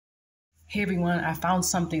Hey everyone, I found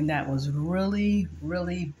something that was really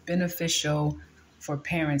beneficial for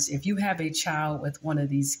parents. If you have a child with one of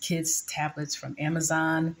these kids' tablets from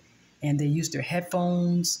Amazon and they use their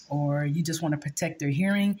headphones, or you just want to protect their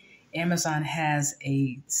hearing, Amazon has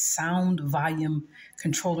a sound volume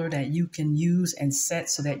controller that you can use and set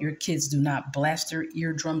so that your kids do not blast their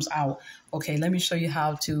eardrums out. Okay, let me show you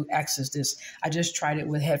how to access this. I just tried it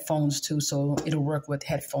with headphones too, so it'll work with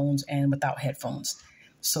headphones and without headphones.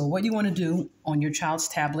 So what you want to do on your child's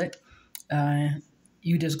tablet,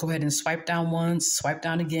 you just go ahead and swipe down once, swipe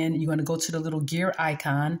down again. You're going to go to the little gear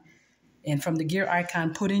icon. And from the gear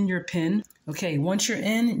icon, put in your PIN. Okay, once you're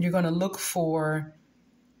in, you're going to look for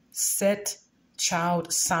Set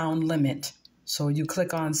Child Sound Limit. So you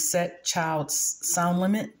click on Set Child Sound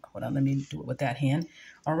Limit. Hold on, let me do it with that hand.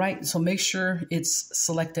 All right, so make sure it's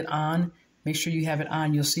selected on. Make sure you have it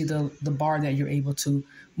on. You'll see the bar that you're able to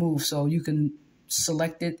move. So you can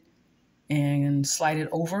select it and slide it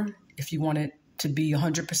over if you want it to be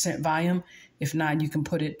 100% volume. If not, you can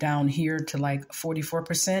put it down here to like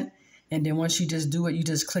 44%. And then once you just do it, you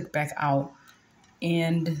just click back out.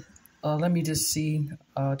 And let me just see,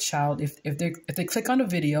 child, if they click on a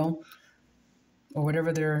video or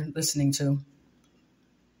whatever they're listening to.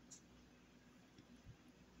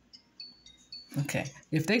 Okay,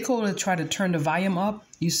 if they go to try to turn the volume up,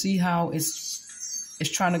 you see how it's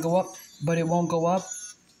trying to go up, but it won't go up.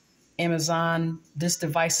 Amazon, this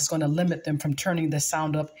device is going to limit them from turning the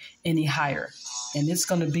sound up any higher. And it's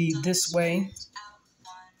going to be this way.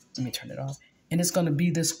 Let me turn it off. And it's going to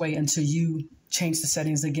be this way until you change the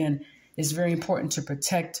settings again. It's very important to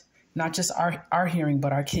protect not just our hearing,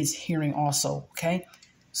 but our kids' hearing also, okay?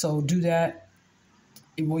 So do that.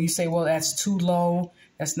 When you say, well, that's too low,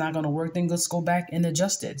 that's not going to work, then let's go back and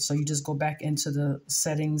adjust it. So you just go back into the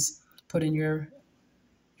settings, put in your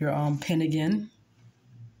PIN again.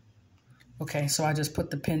 Okay, so I just put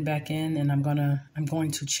the PIN back in, and I'm going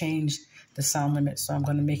to change the sound limit. So I'm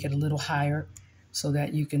going to make it a little higher so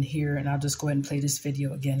that you can hear, and I'll just go ahead and play this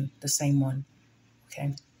video again, the same one.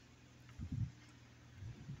 Okay.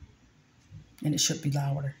 And it should be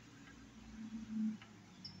louder.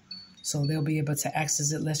 So they'll be able to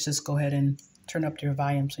access it. Let's just go ahead and turn up their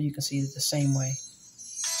volume so you can see it the same way.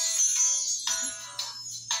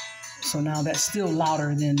 So now that's still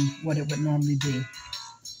louder than what it would normally be.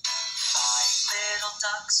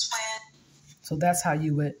 So that's how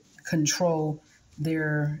you would control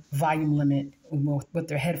their volume limit with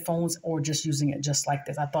their headphones, or just using it just like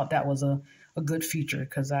this. I thought that was a good feature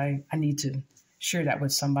because I need to share that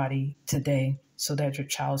with somebody today so that your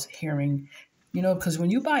child's hearing, you know, because when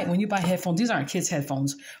you buy headphones, these aren't kids'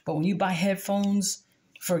 headphones, but when you buy headphones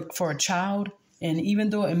for a child, and even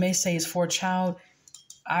though it may say it's for a child,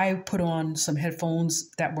 I put on some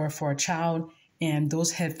headphones that were for a child, and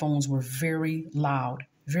those headphones were very loud.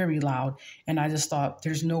 And I just thought,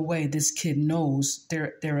 there's no way this kid knows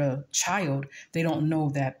they're a child. They don't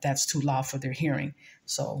know that that's too loud for their hearing.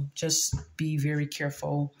 So just be very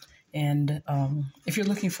careful. And if you're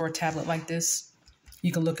looking for a tablet like this,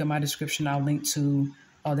 you can look at my description. I'll link to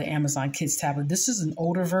the Amazon Kids tablet. This is an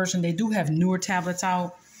older version. They do have newer tablets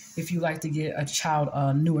out if you like to get a child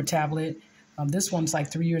a newer tablet. This one's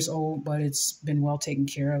like 3 years old, but it's been well taken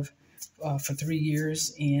care of for 3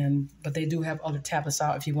 years. But they do have other tablets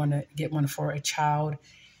out if you want to get one for a child.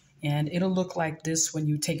 And it'll look like this when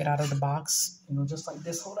you take it out of the box, you know, just like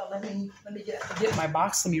this. Hold on, let me get my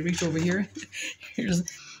box. Let me reach over here. Here's,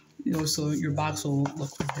 you know, so your box will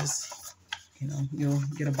look like this. You know, you'll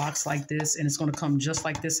get a box like this, and it's going to come just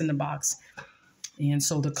like this in the box. And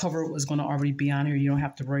so the cover was going to already be on here. You don't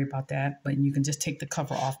have to worry about that, but you can just take the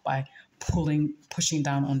cover off by pushing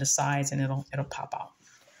down on the sides, and it'll pop out.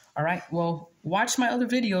 All right. Well, watch my other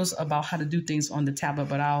videos about how to do things on the tablet,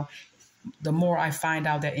 but the more I find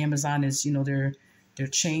out that Amazon is, you know, they're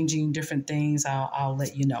changing different things, I'll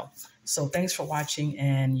let you know. So thanks for watching,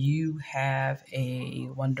 and you have a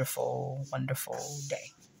wonderful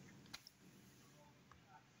day.